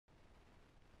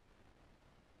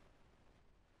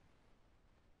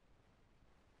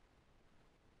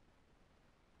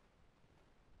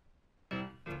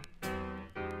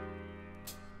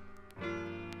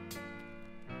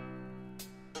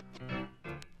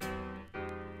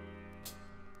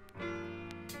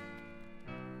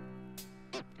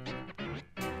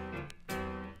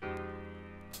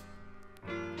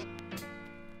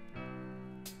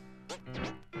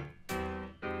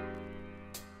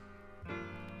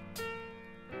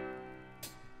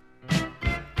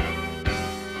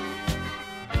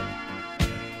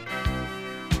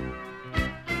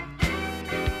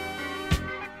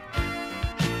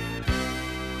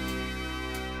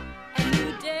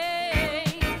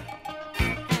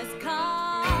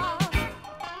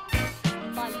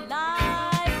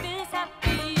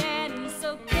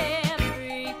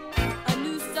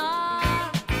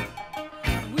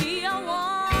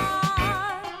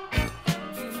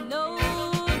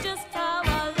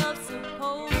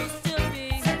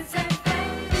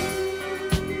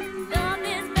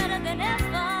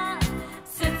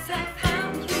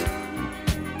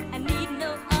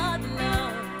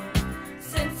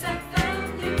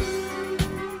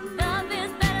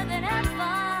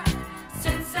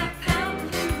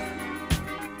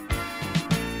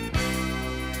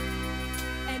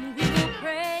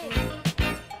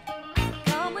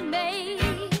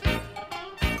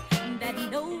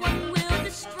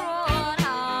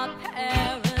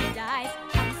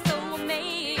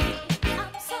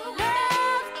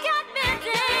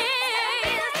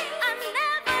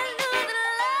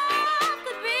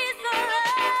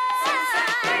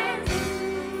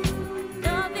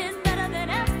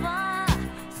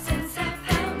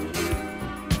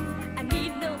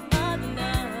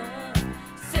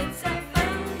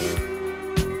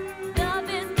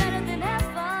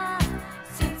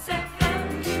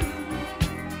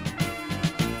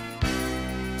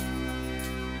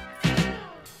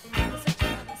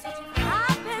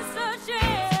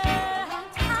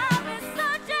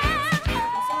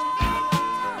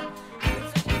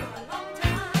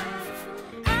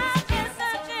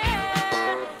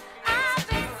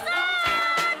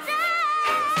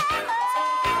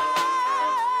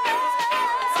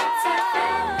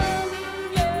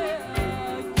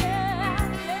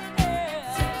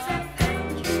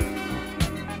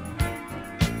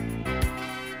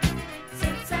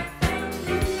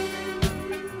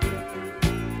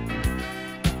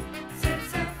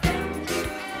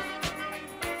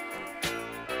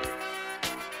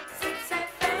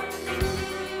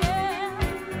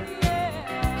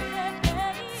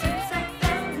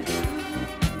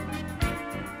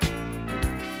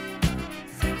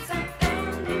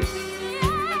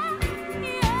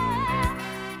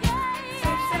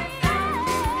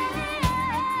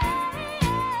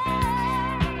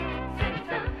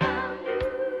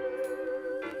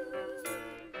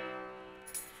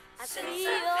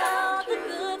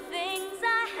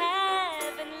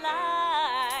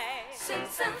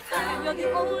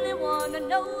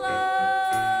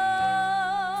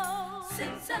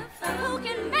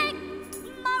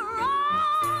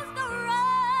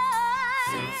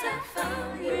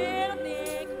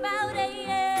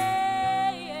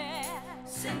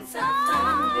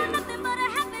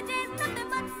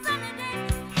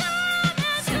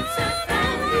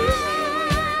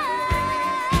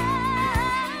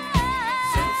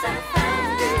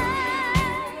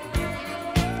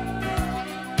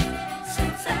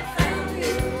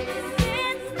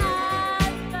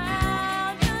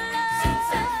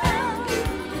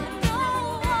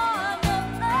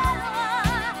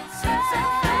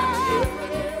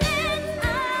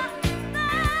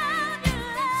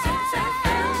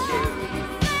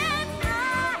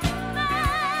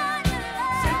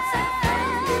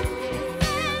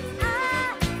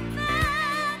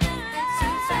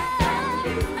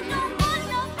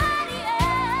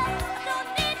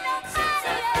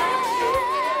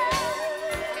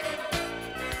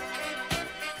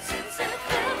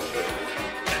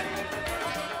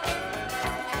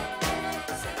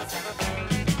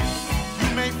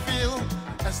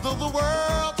Though the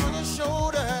world's on your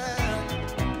shoulder,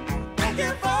 don't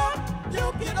give up,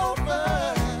 you'll get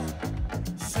over.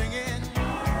 Singing,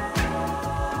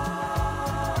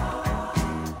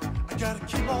 I gotta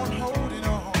keep on holding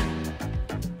on.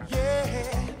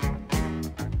 Yeah,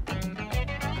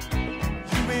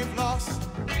 you may have lost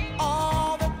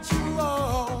all that you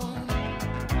own.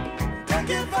 Don't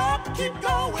give up, keep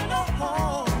going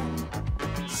on.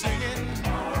 Singing.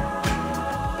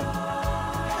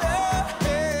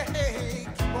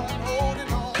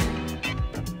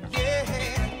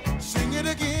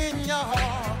 Again, y'all.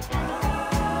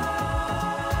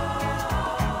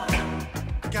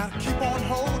 Gotta keep on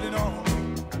holding on.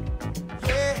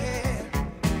 Yeah.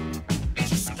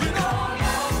 Just get on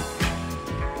up.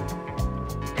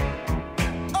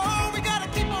 Oh, we gotta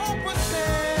keep on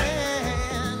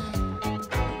pushing.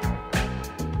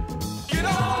 Get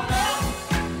on up.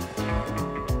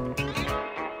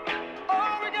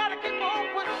 Oh, we gotta keep on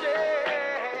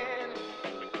pushing.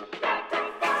 Gotta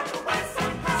find a way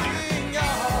somehow.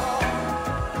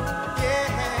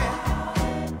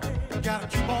 Gotta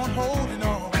keep on holding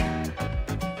on.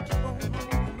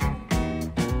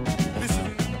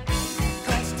 Listen,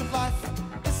 cost of life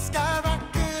is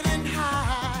skyrocketing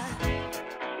high.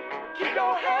 Keep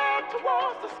your head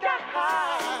towards the sky.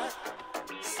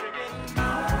 Singing,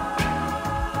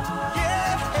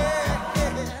 yeah.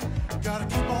 Gotta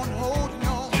keep on holding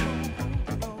on.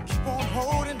 Keep on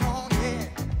holding on, yeah.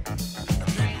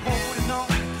 Keep holding on.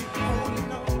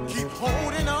 Keep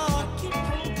holding on.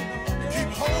 Keep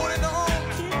holding on.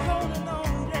 Keep holding on.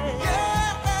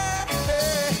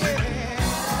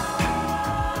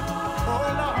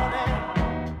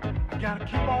 Gotta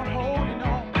keep on holding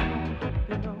on.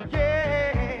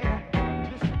 Yeah.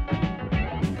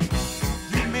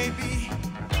 You may be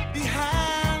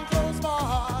behind closed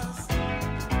bars.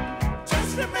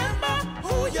 Just remember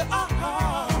who you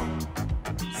are.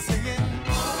 Singing.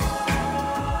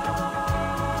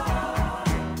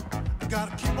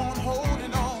 Gotta keep on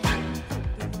holding on.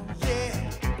 Yeah.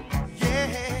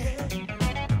 Yeah.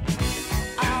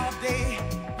 Our day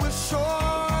will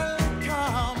surely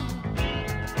come.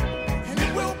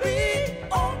 We'll be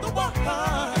on the one.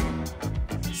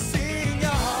 Sing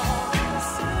y'all.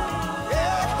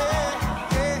 Yeah.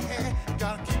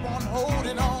 Gotta keep on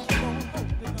holding on.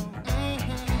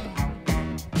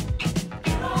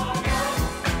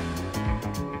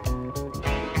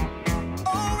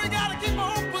 Oh, we gotta keep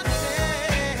on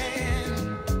pushing.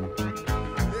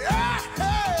 Yeah.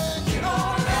 Get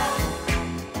on up.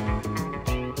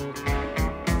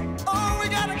 Oh, we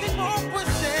gotta keep on pushing.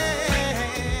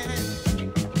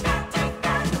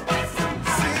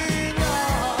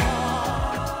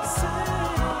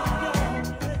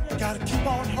 Gotta keep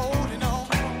on holding on.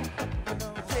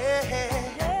 Yeah.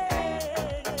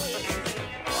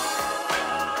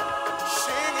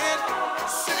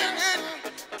 Singing,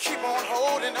 keep on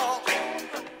holding on.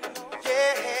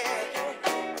 Yeah.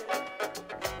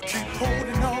 Keep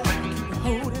holding on. Keep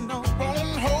holding on.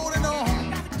 Holding on.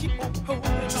 Keep on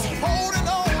holding on. Just holding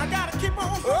on. I gotta keep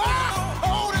on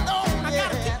holding on. I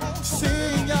gotta keep on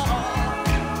sing, y'all.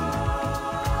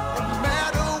 No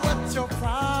matter what your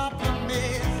problem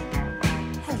is,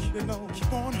 holding on.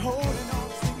 Keep on holding on.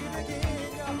 Sing it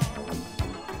again, y'all.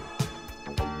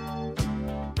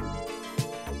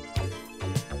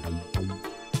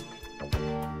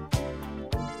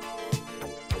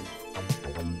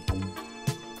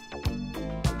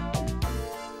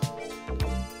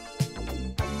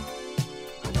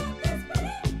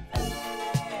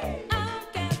 I've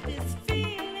got this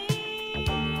feeling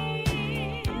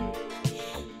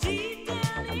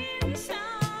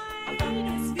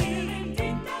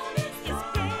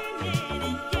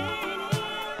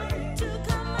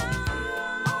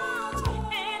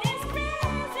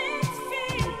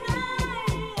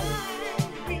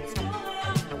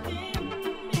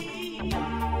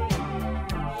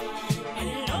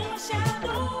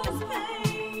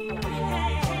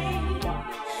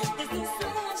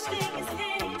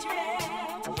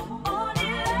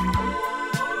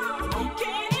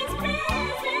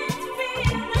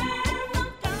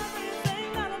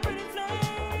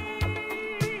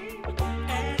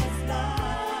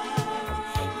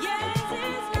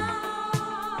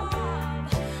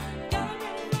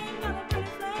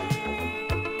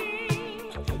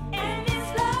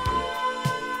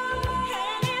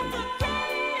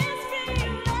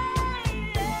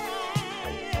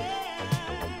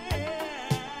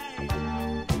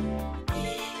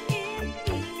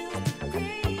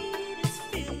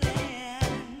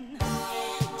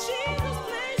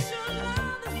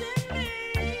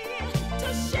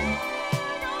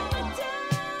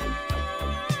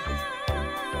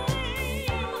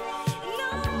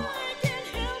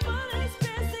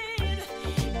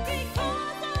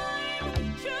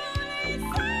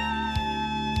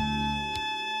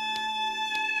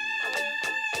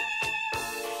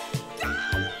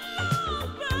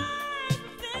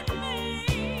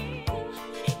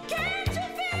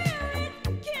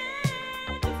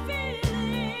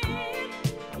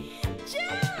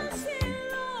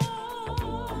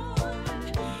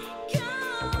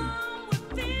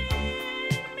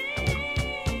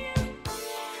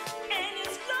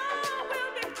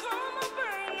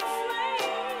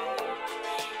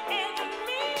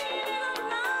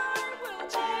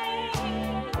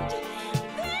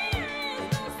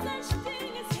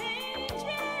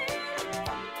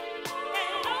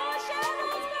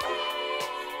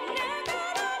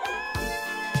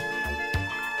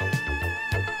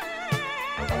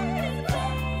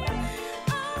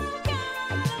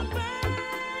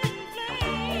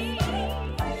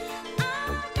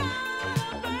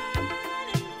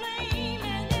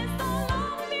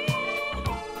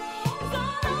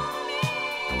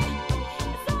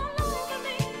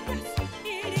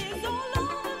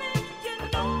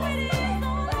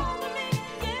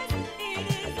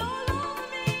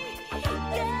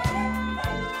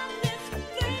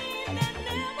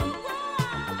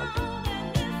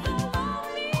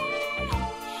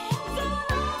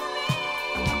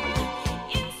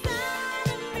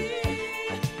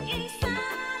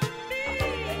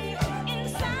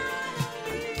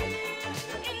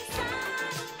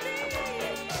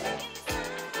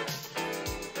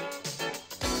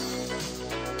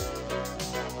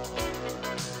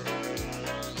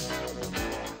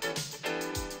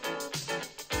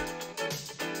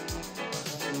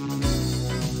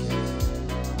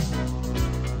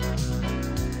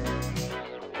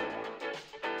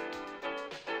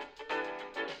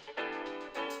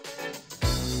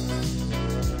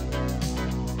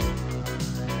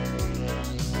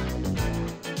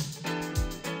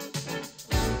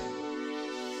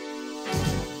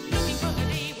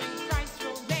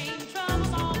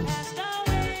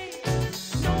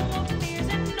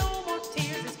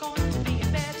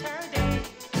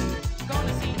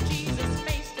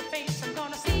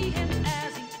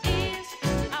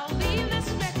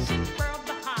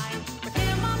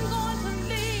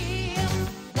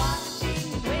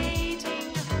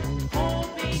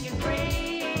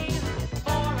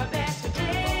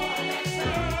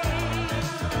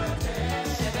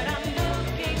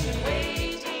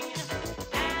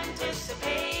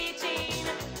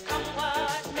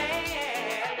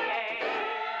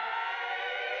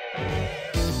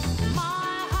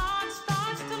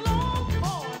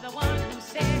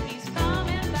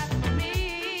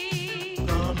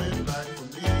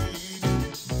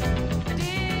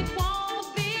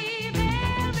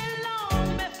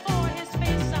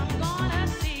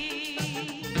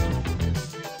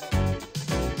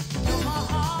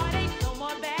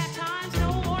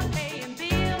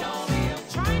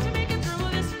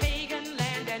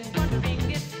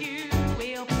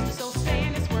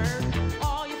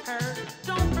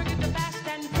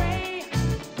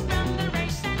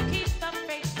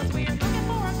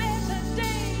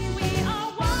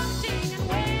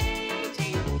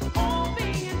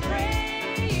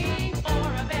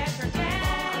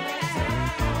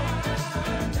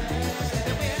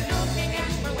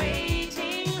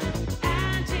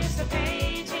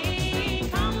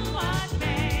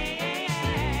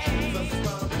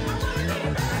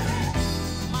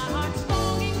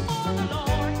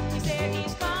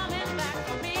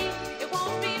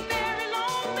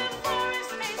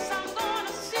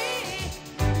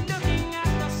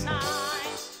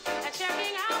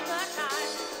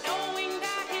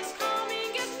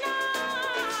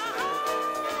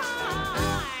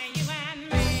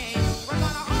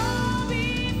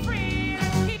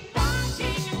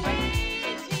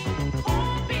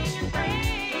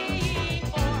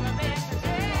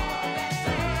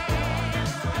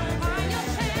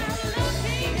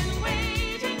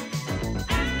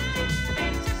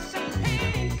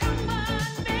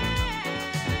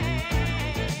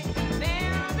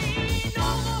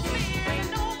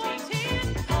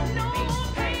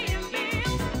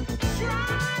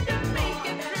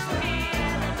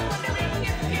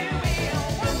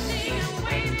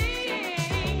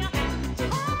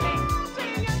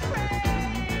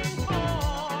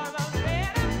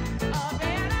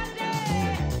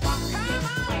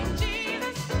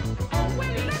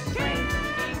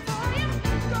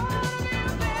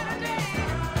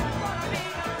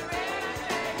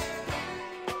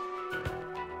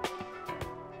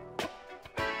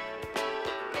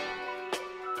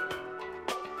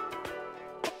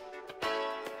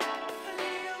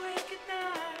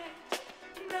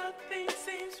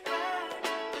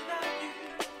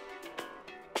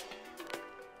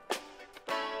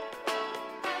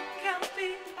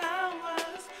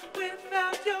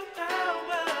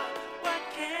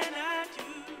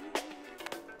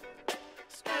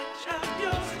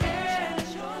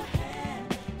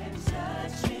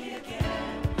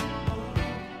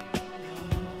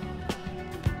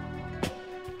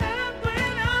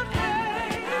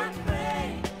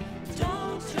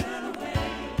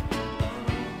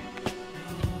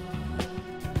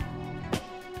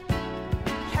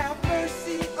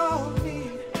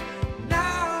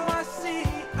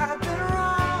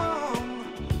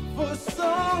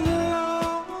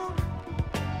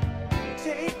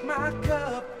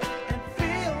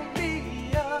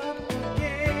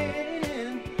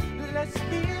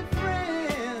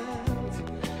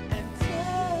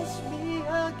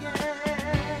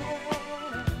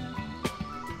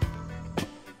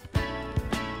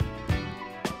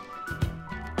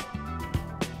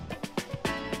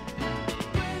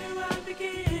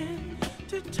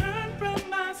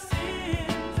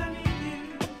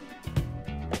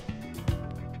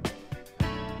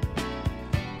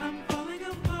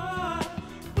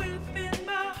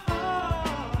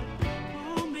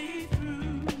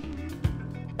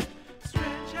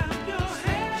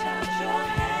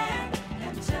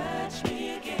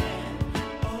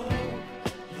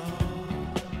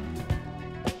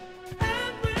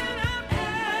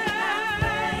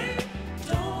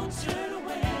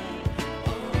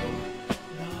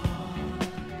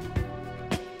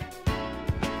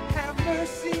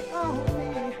mercy on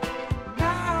me.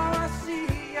 Now I see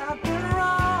I've been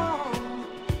wrong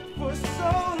for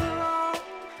so long.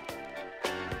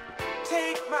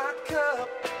 Take my cup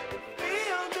and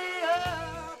fill me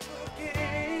up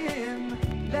again.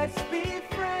 Let's be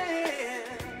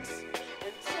friends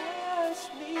and touch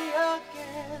me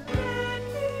again. Let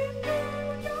me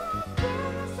feel your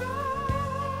presence.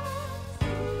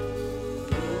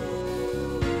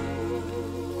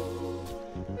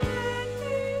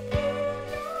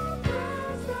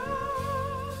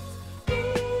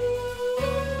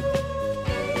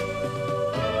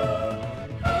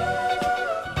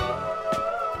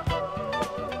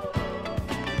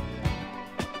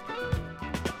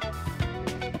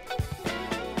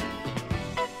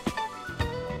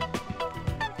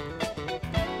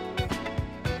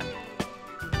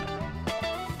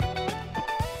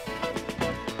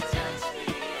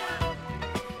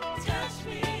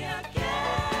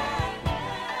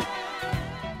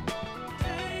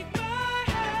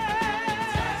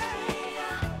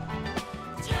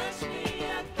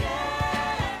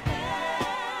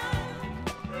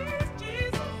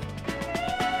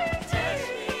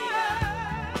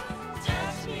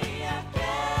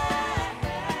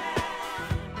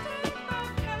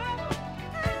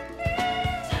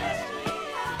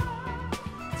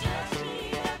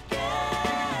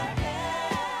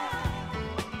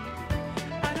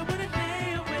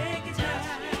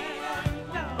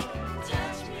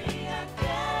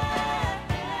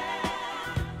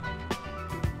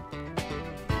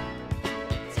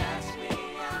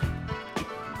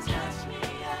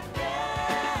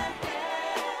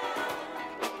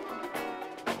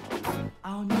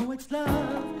 I'll know it's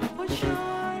love for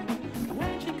sure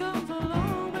when she comes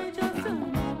along and just a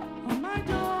knock on my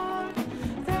door.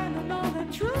 Then I know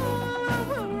that true love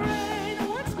will reign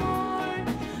once more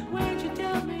when she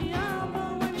tells me I'm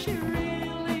the one she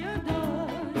really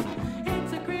adores.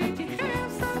 It's a great to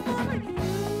have someone like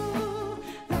you.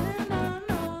 Then I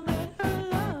know that her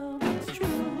love is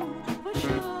true for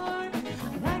sure.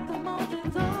 Like the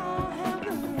mountains all have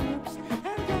their ups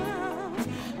and downs.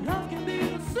 Love can be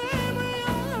the same way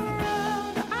all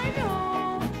around. I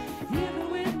know, even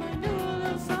with my new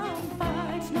love, some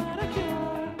fights not a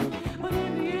cure. But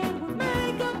in the end, we'll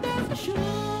make up, that's for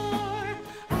sure.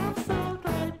 I'm so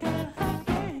glad God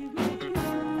gave me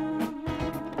you.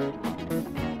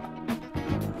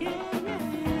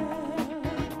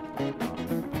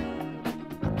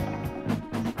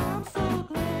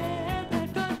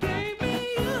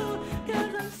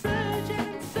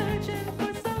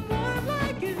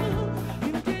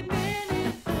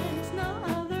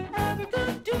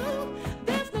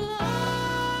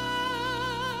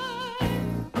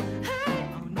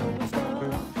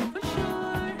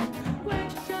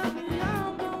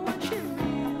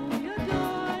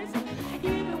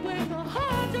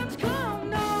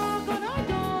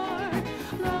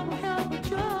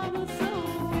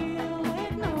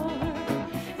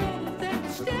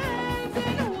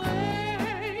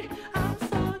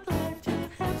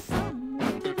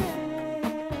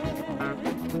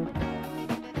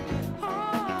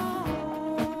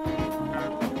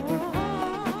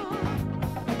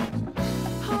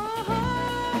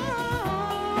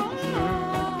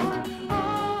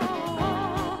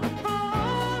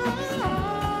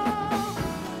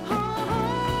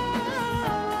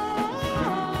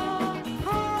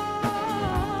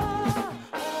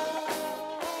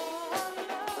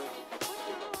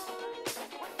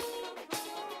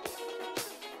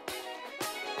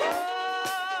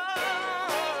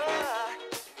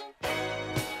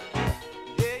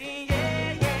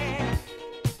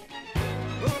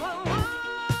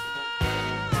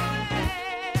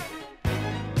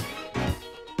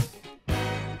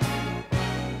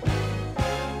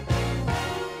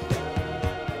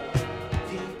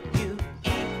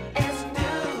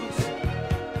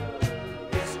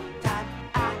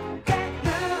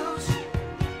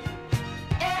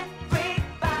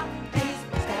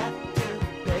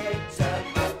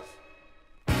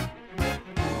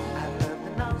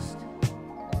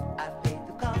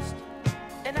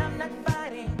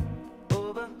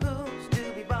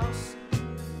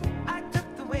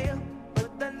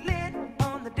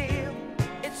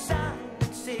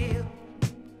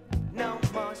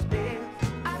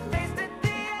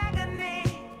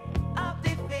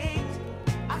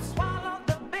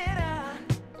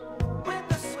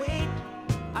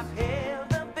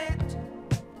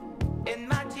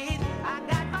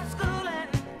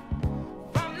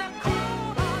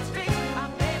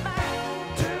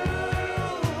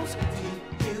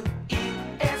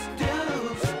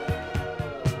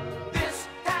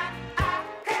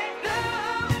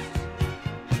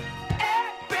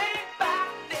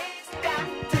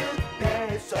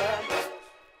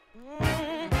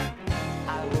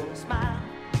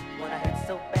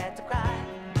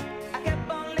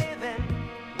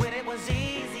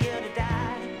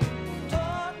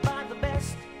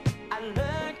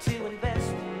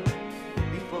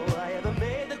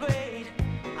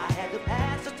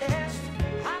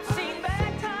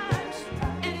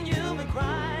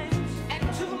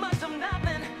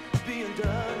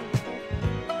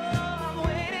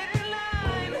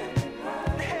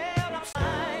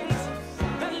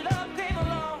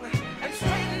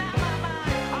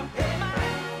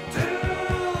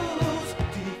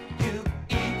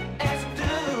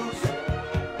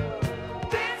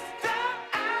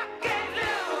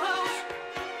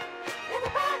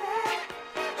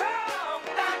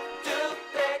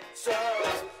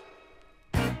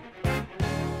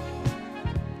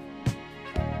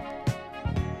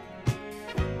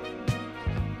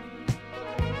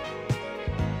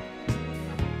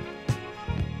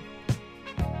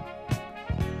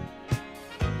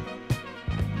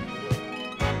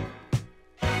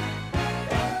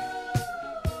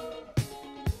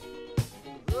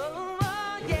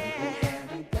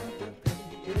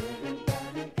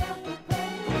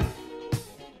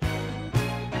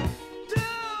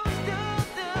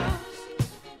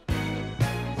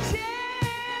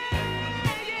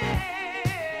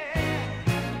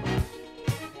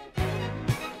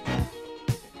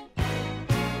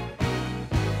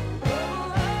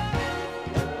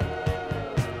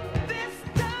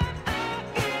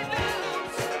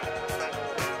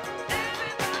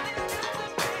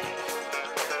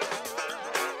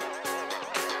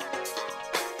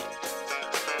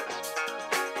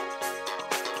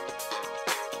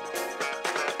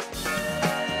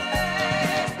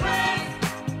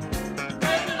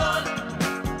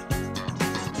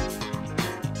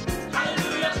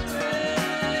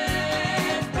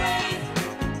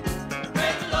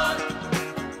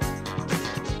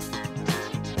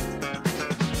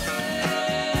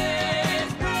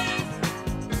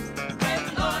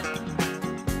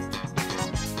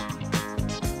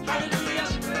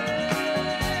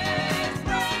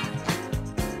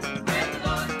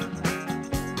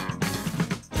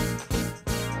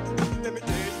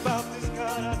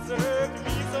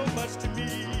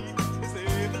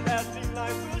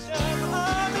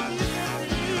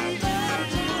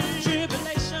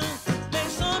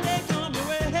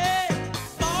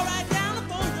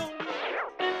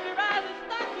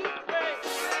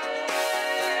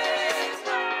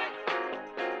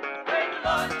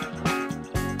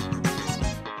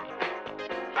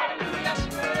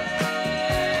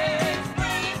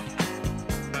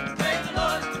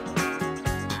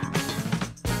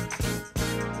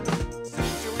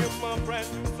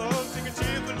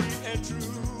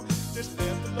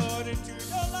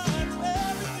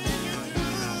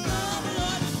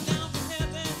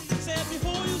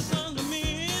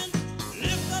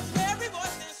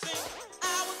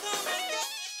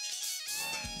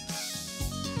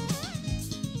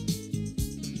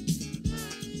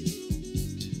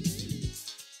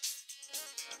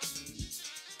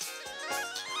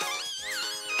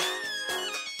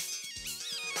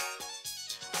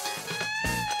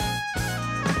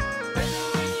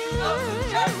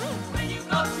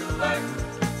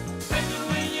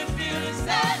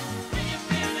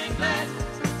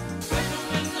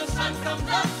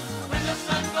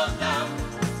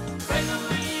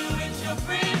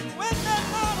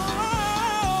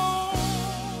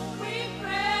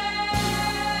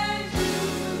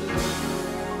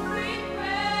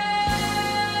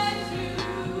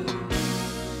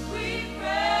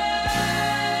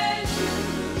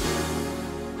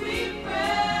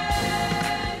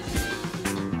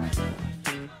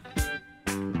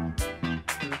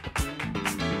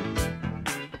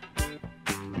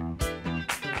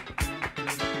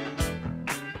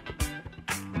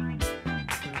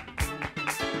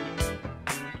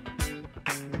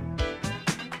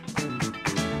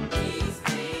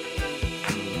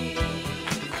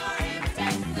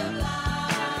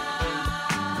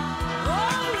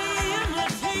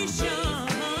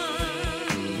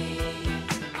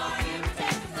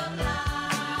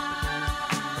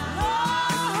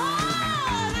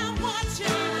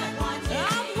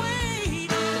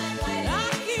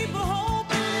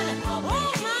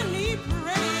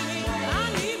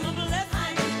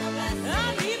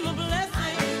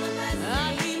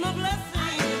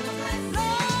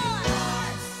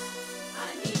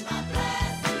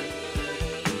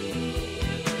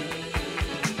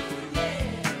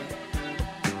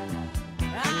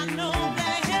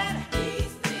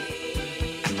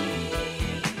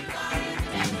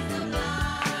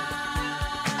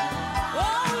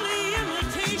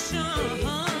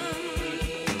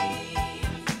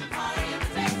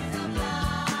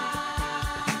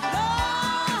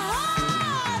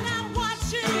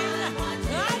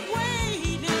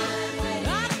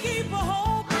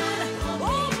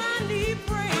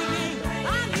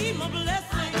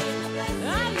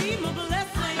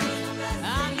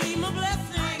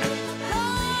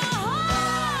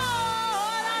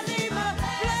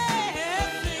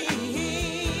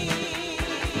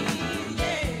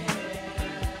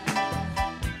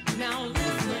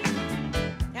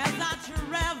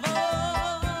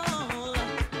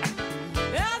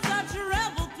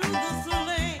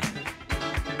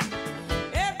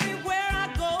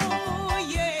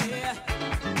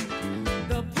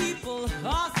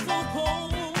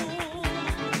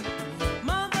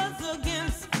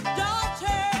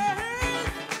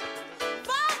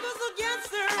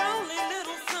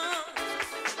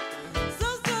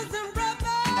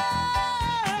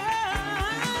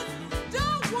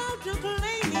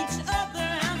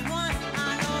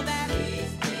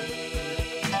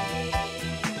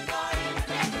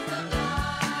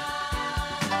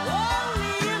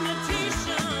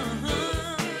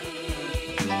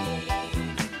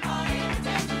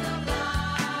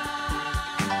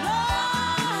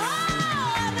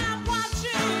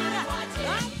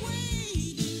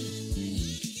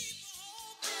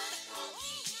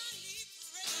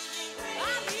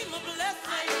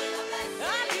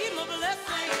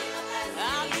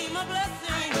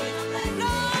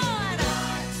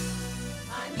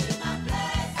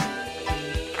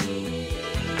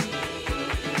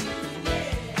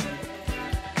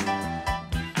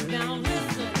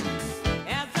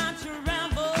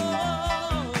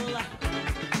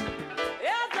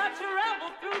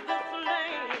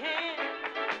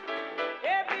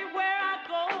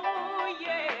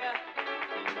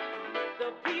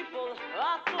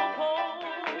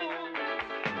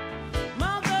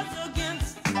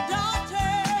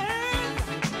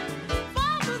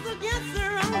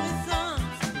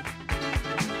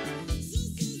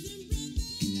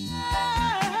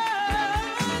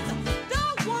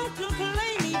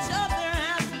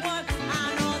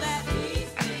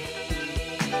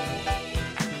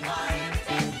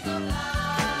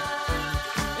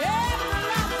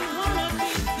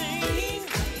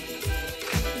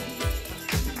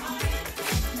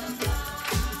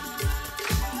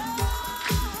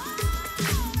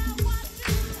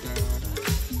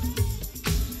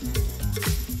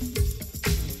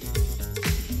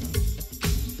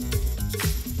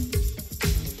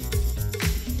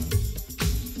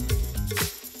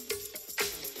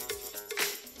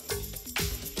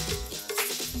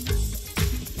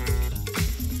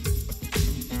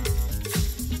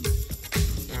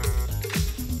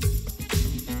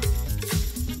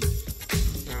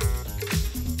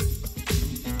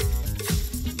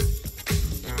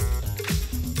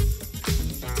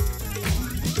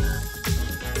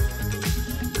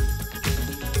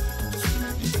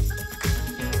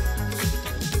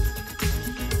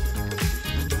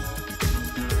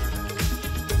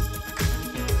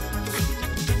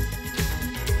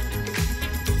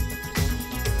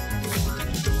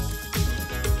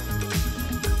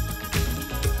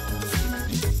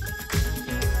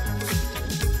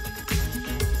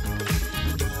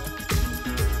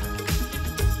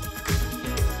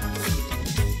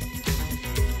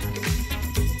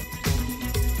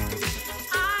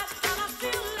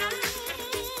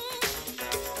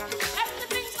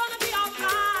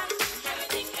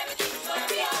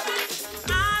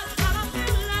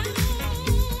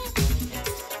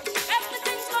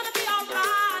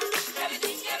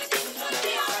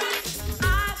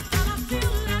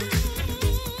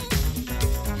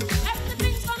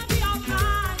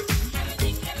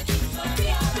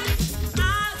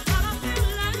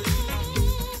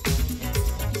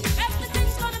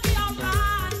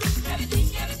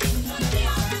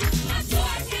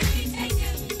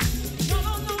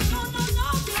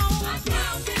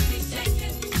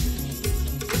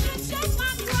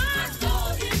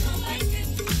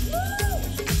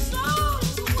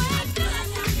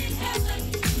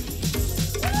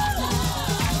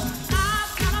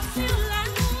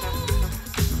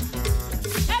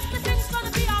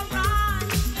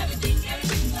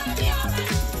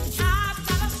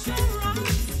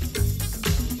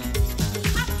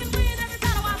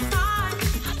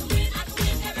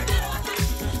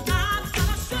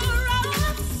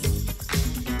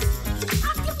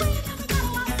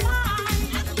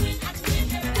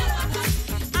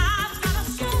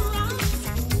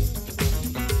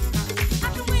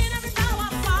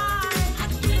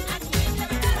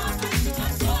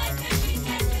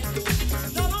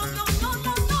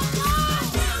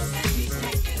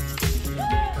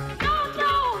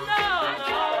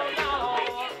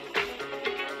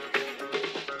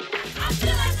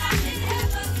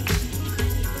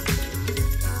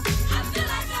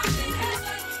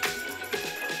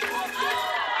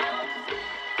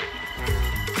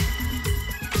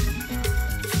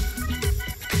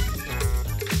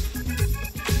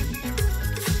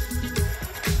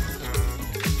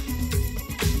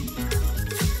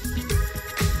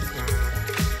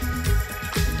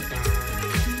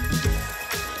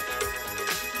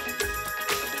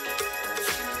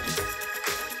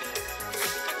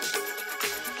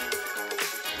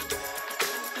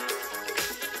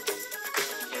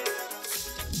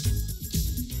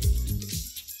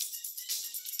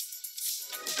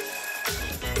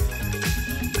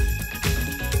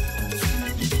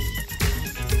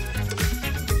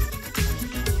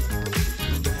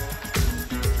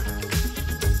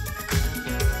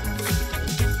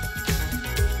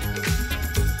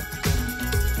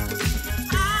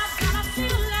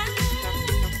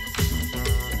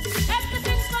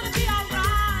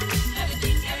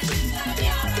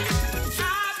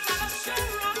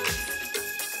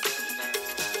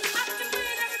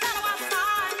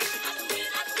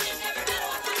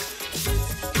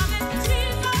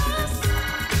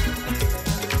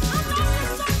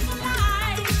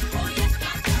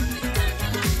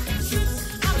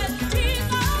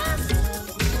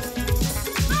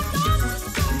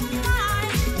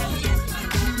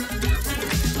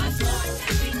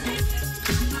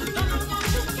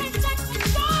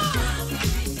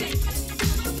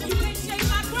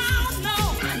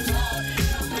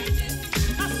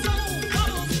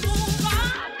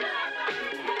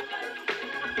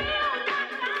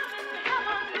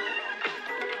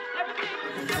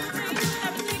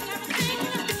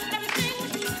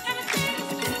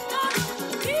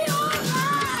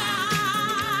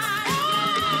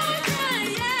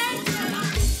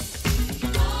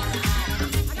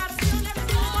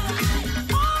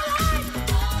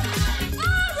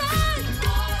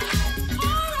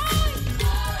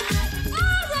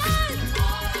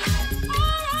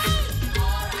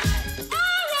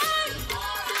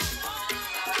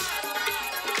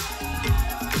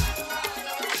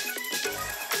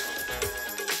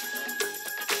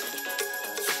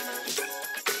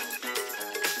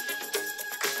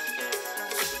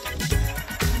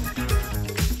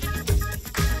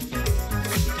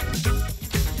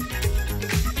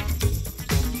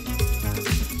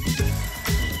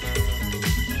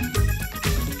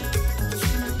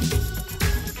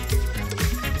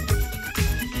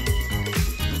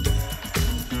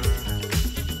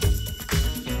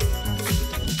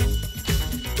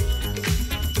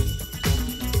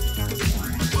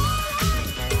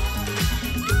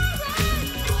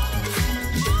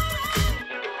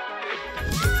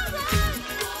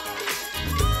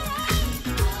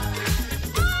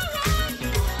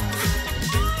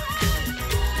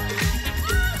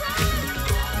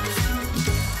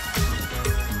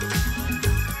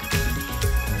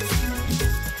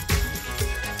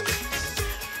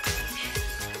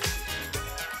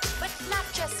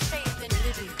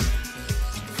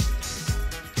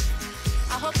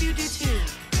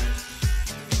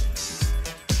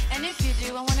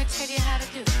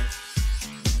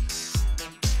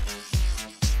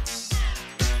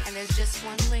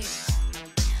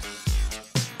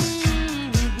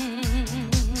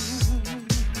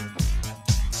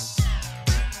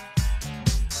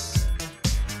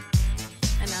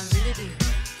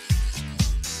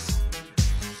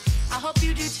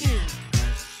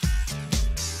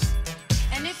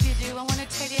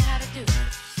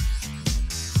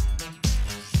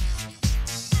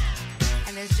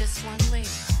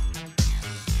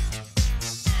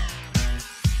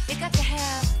 You got to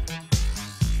have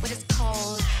what is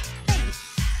called faith.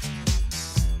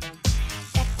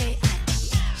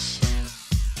 F-A-I-T-H.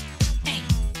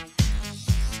 Faith.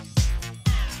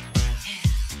 Yeah.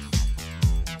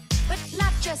 But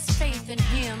not just faith in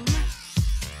him,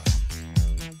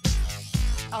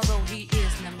 although he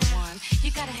is number one.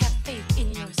 You gotta have faith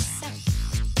in yourself,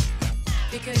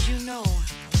 because you know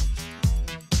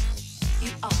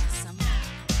you awesome.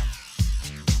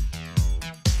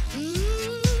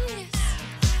 Yes.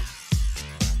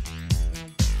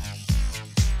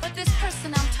 But this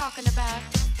person I'm talking about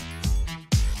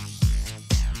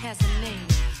has a name.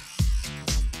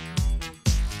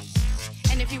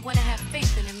 And if you want to have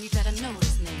faith in him, you gotta know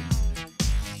his name.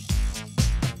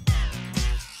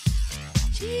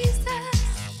 Jesus.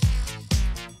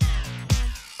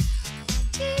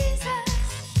 Jesus.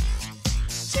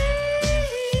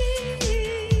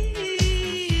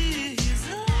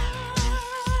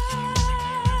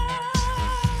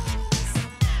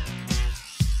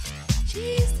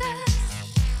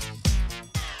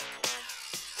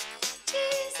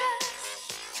 Jesus.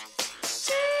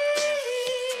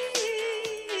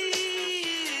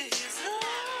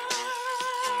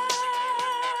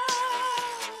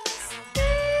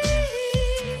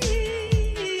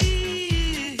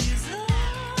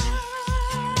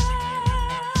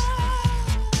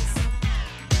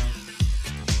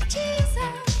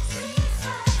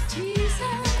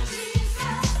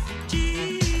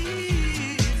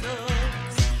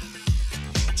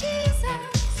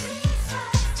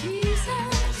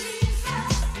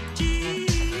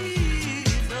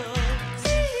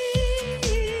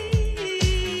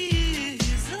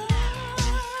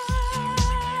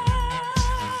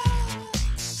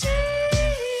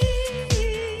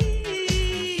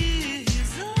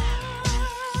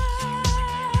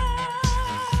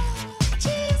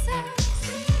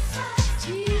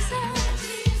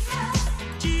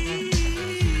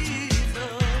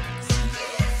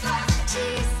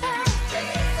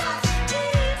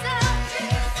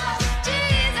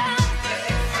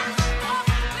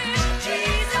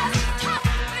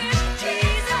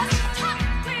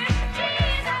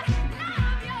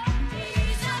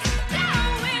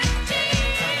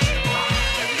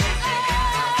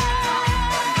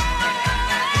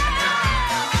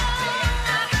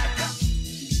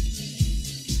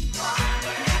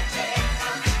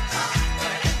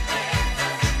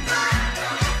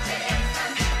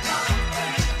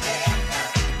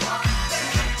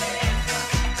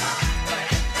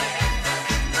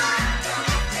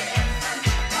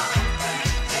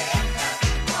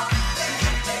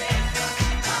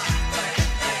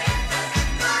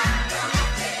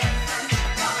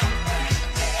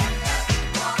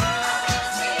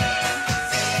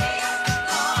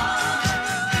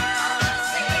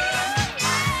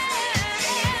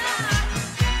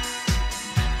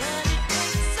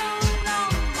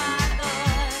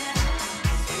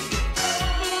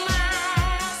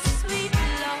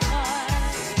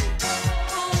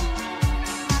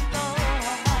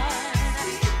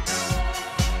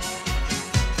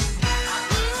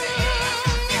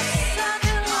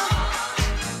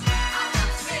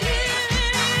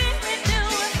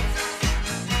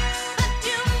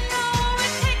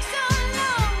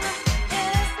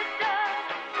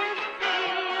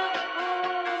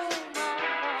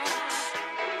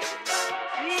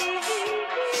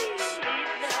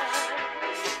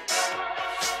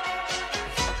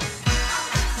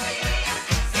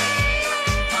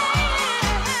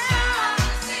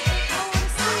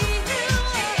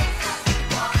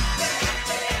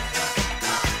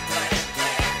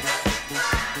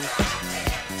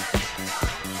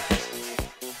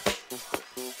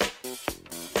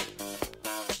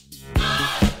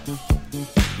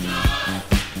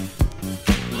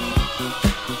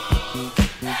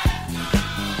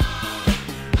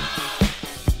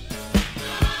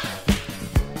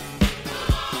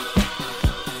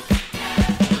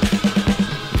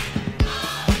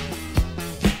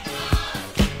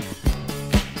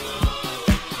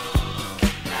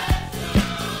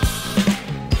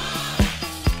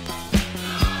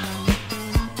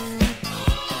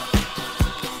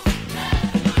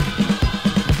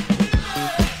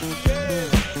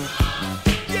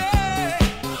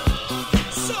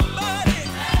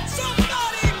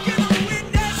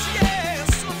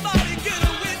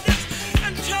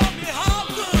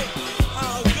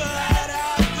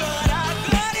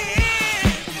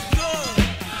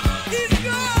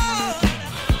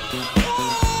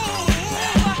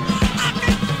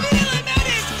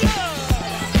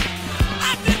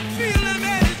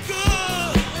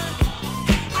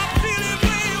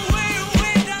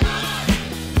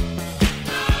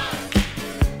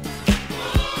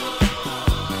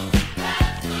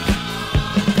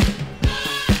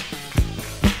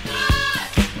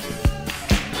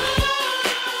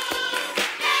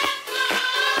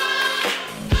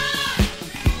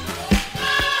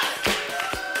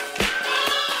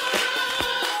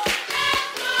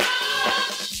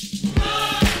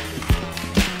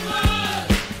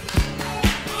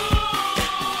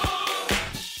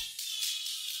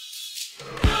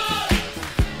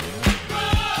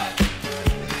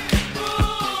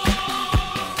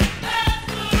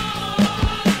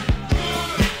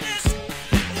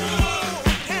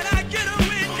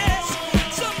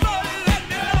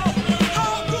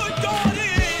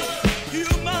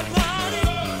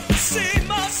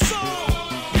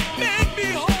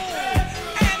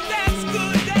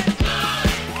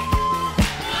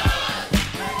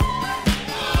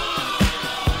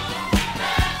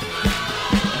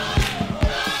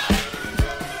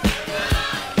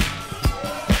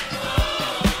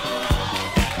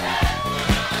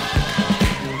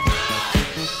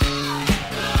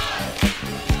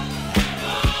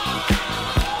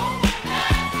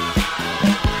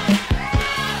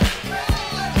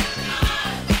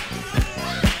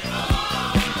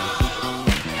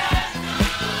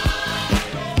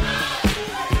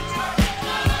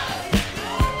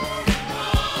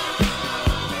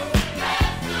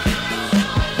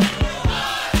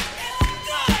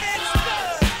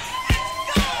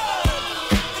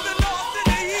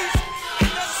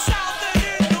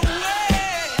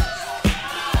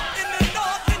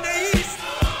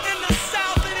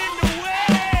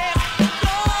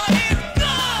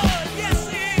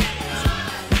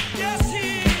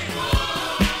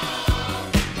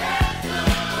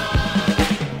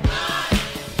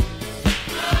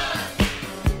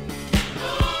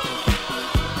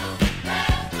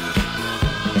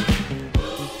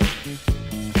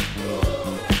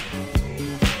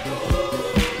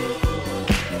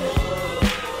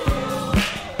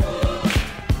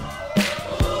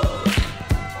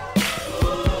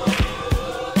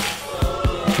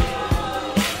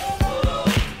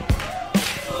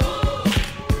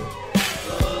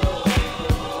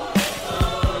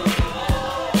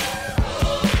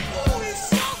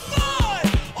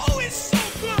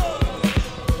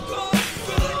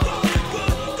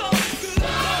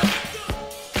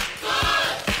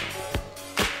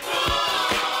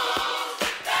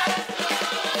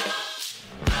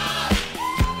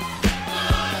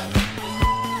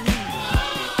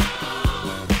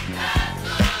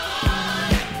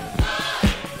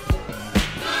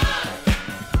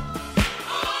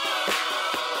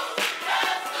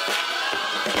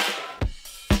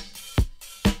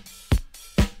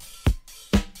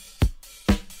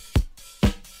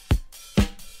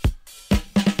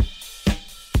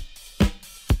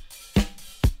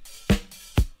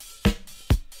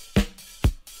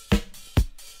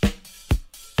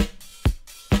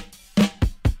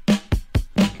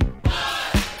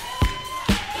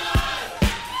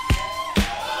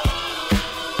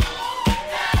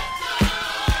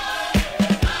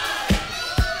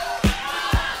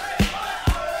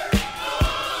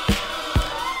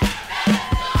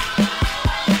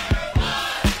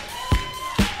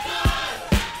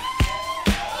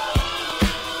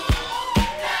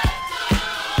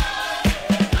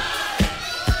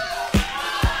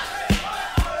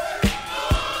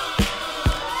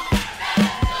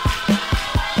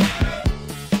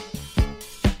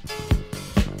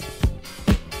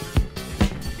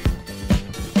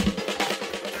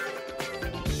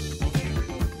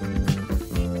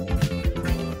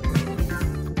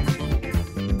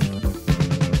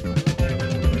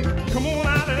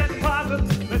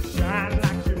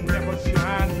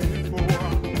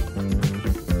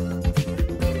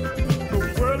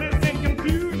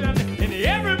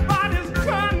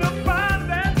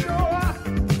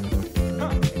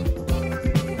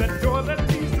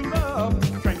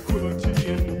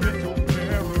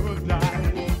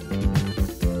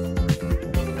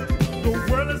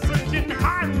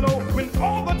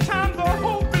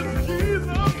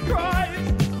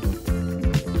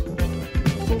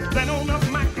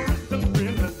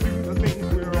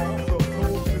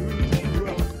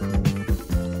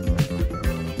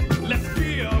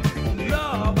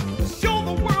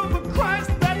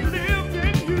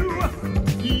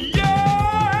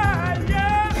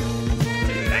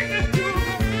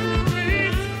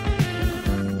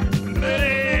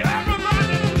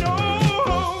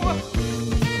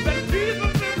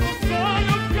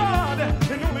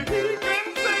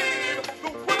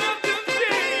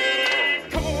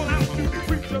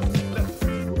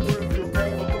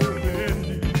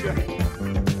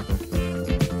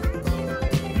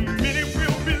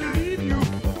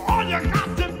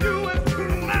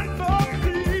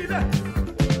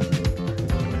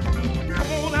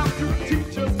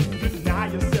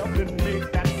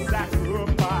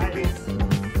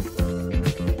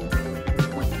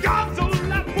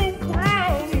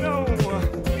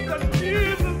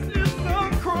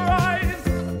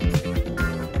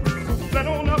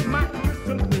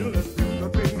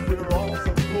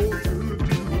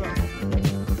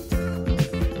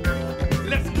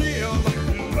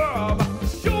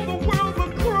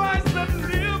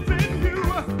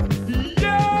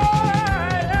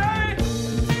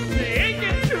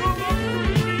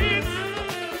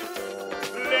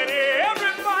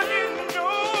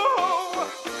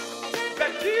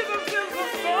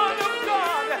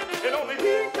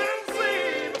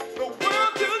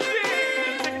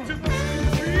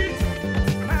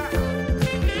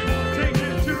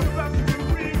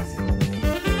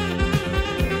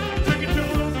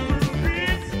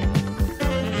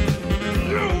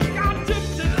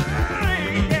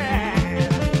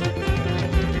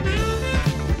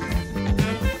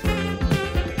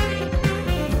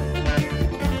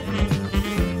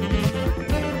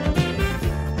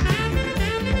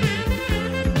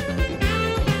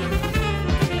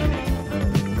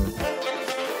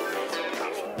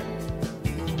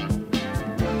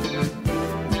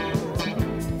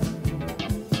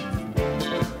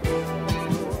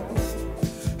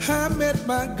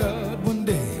 my God one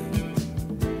day.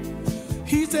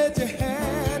 He said you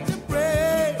had to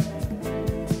pray,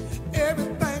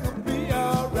 everything will be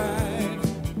alright.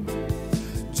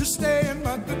 Just stay in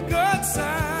my good God's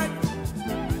side.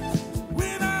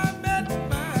 When I met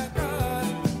my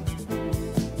God,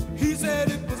 he said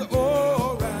it was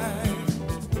alright.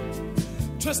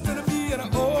 Trust in me and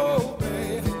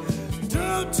obey.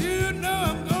 Don't you know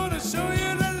I'm gonna show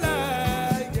you the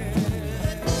light, yeah.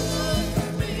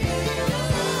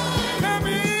 Come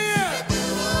here.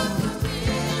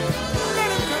 Let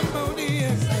him come on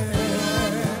in,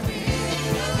 yeah.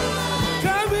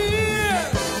 Come here.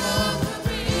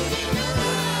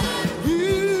 You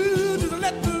just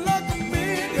let the Lord come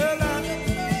in your life.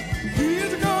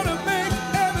 He's gonna make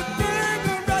everything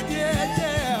alright, yeah,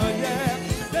 yeah, yeah.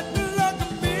 Let the Lord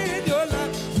come in your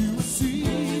life. You will see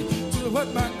just what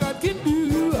my God can do.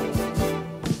 Let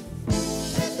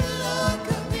the Lord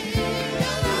come in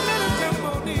your life. Let him come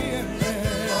on in, yeah.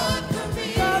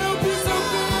 God will be so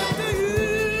good to you,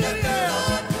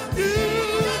 yeah. You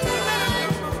just let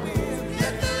him come on in.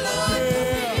 Let the Lord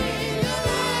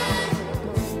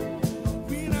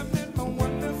when I met my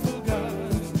wonderful God,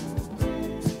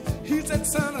 he said,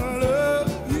 son, I love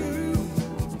you.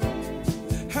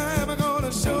 How am I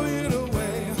gonna show you the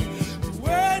way? The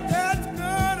way that's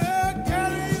gonna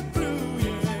carry you through,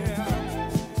 yeah.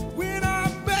 When I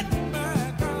met my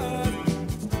God,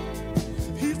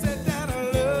 he said that I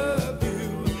love you.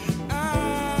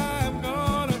 I'm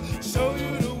gonna show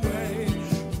you the way,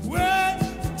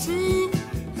 the truth,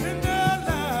 and the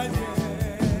light,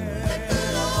 yeah. Let the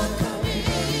Lord come in.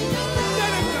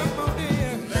 Let him come on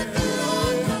in. Let the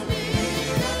Lord come in.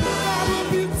 God will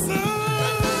be so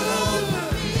good.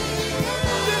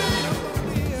 Let him come on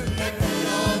in. Let the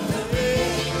Lord come in.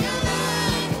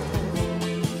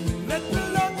 Let the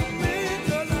Lord come in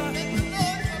your life.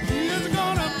 He is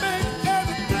gonna make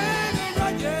everything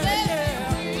alright, yeah,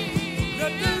 yeah.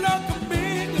 Let the Lord come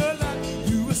in your life.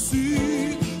 You will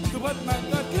see what my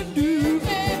God can do.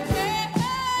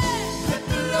 Let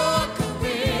the Lord come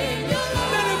in your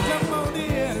life. Let him come on in,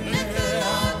 yeah.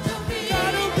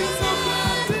 God will be so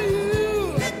good to you.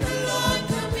 Let the Lord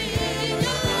come in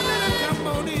your life. Let him come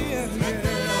on in, yeah,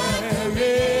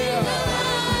 yeah.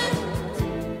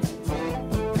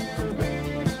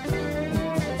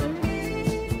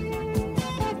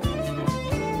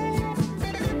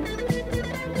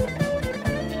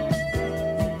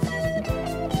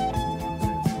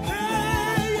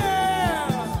 Hey, yeah.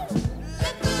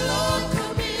 Let the Lord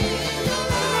come in your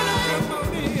life. Let him come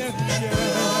on in, yeah.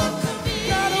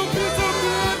 God will be so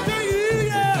good to you,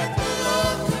 yeah.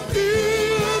 You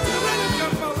just let him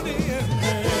come on in, yeah.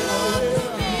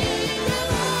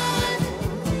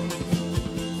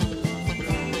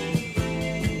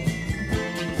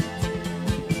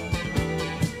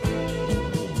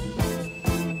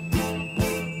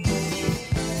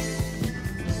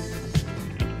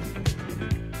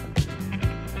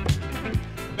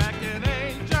 Back in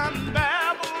ancient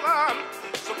Babylon,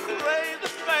 some crazy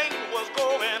thing was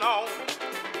going on.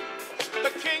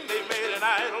 The king, they made an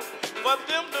idol for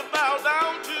them to bow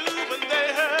down to when they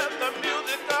heard the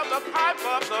music of the pipe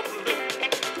of the flute.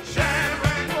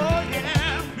 Shadrach, oh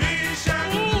yeah, Meshach,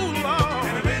 ooh Lord,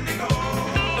 and Abednego,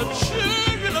 the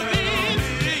children of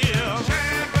Israel.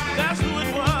 That's who it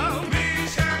was.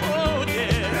 Meshach, oh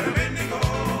yeah, and Abednego.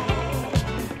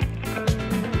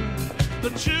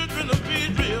 The children of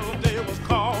Israel, they was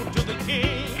called to the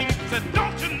king. Said,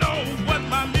 don't you know what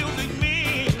my music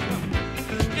means?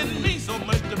 It means so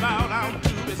much to bow down to.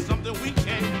 It's something we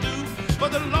can't do.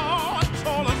 But the Lord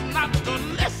told us not to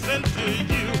listen to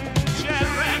you.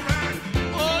 Shadrach,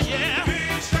 oh yeah,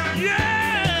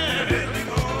 yeah.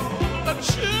 The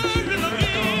children of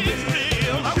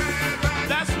Israel,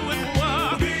 that's who it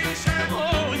was.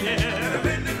 Oh yeah.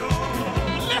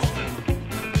 Listen.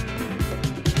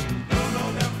 No,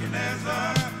 Nebuchadnezzar.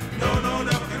 No,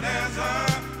 Nebuchadnezzar.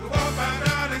 We won't bow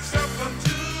down except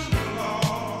unto the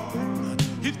Lord.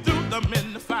 He threw them in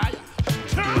the fire,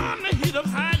 turned the heat up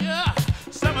higher,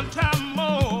 7 times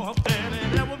more than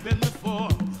it ever been before.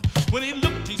 When he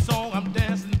looked, he saw them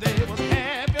dancing. They was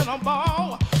having a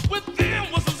ball. With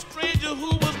them was a stranger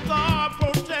who was God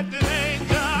protecting angel.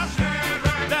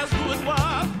 That's who it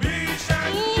was.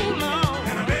 Ooh, Lord.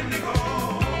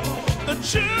 The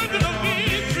children of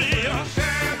Israel.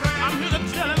 I'm here to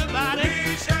tell everybody.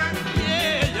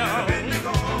 Yeah, y'all.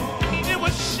 It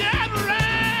was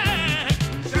Shadrach,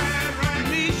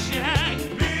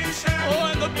 Meshach,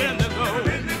 oh, and Abednego.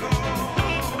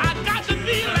 I got to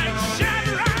be like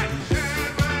Shadrach,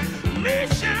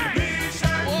 Meshach,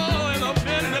 oh, and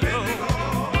Abednego.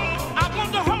 I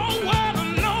want the whole world to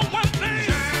know one thing.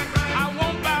 I want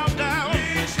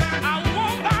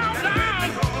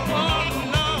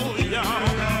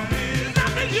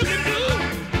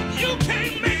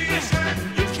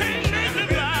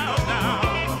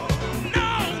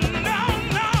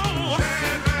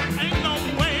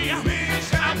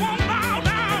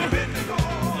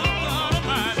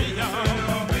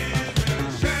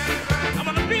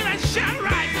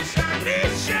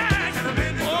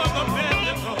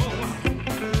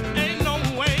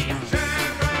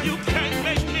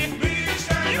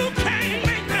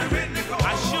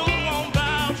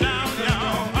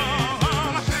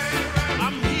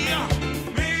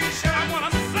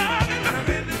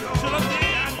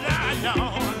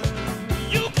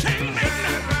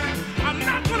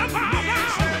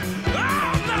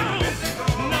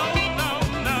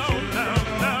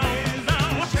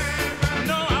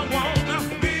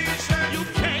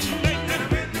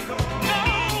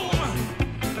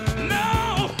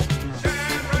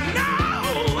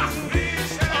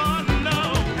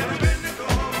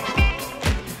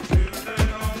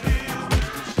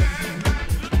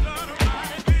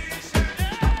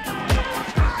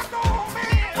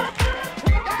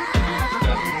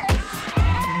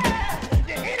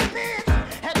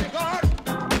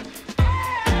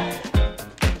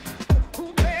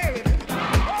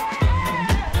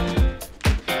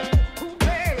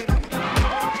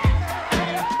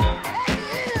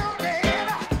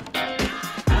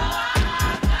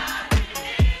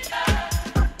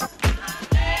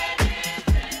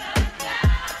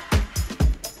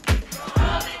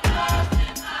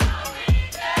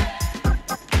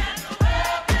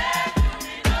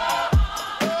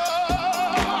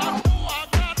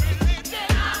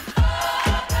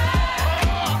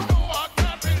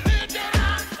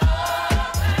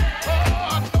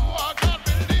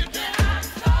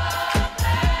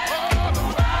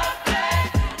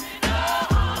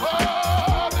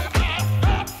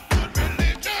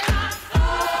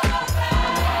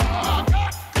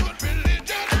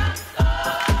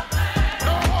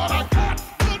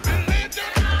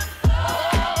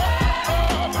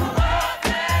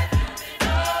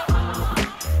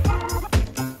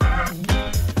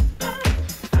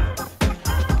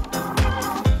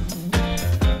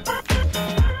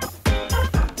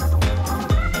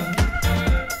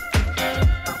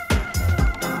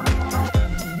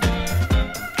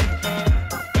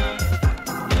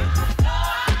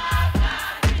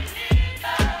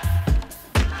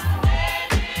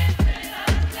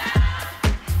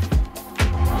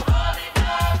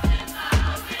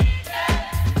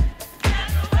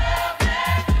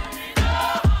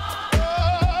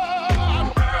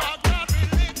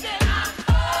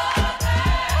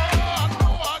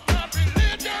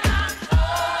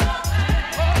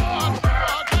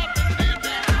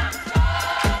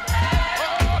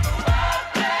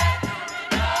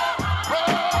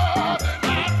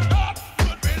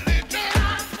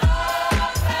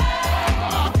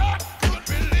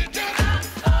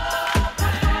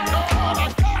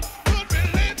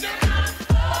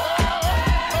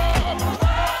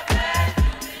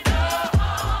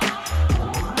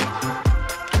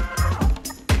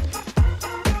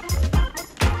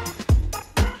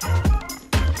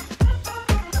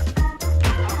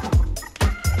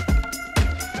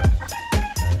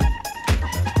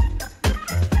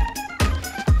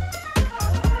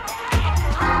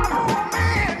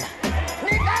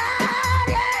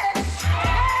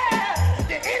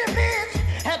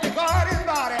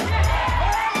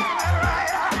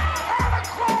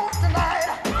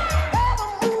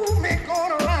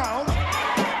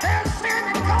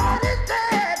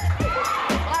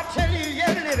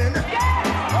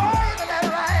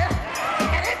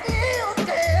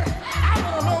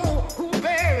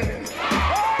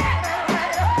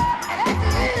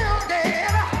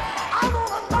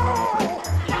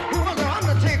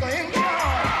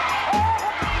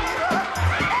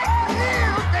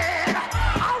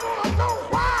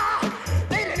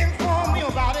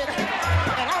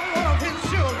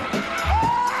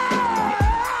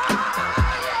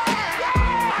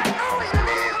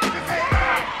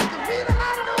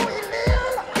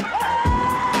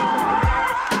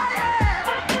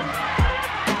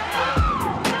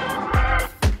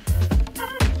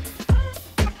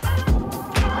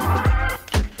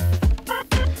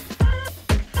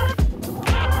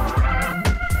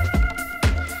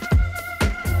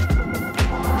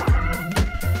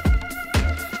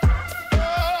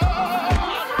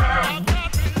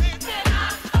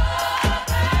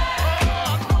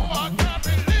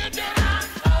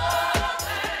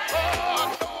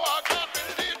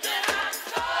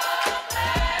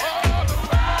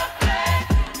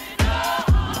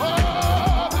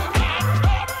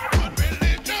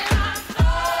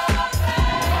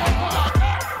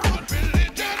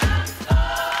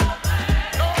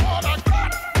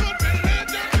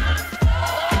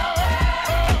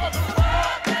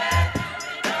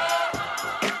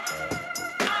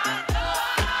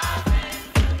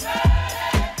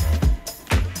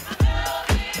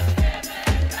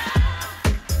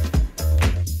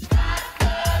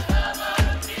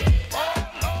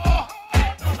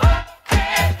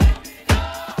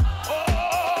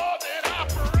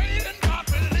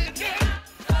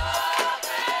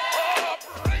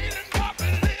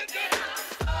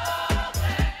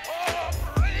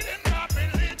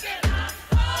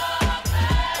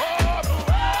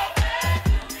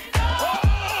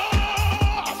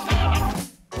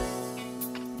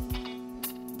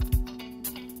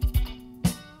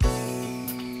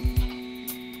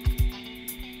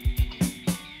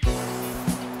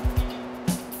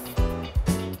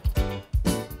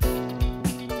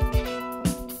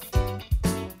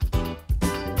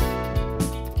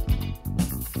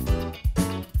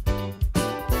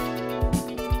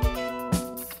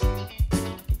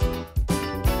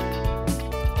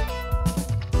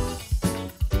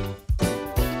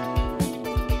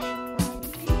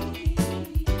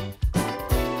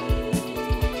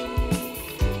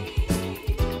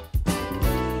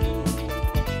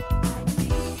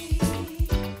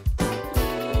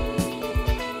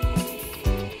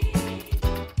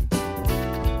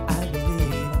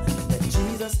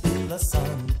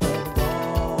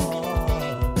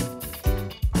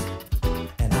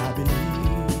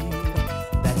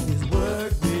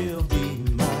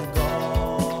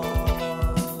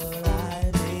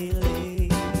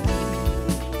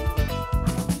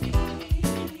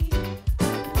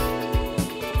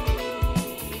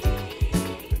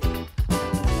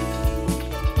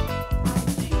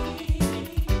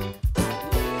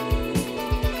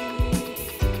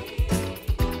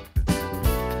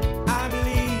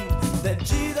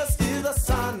Jesus is the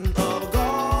Son of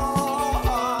God,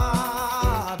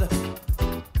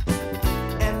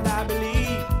 and I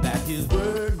believe that His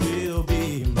word will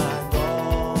be my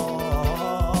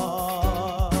God.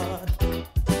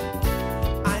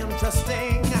 I am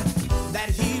trusting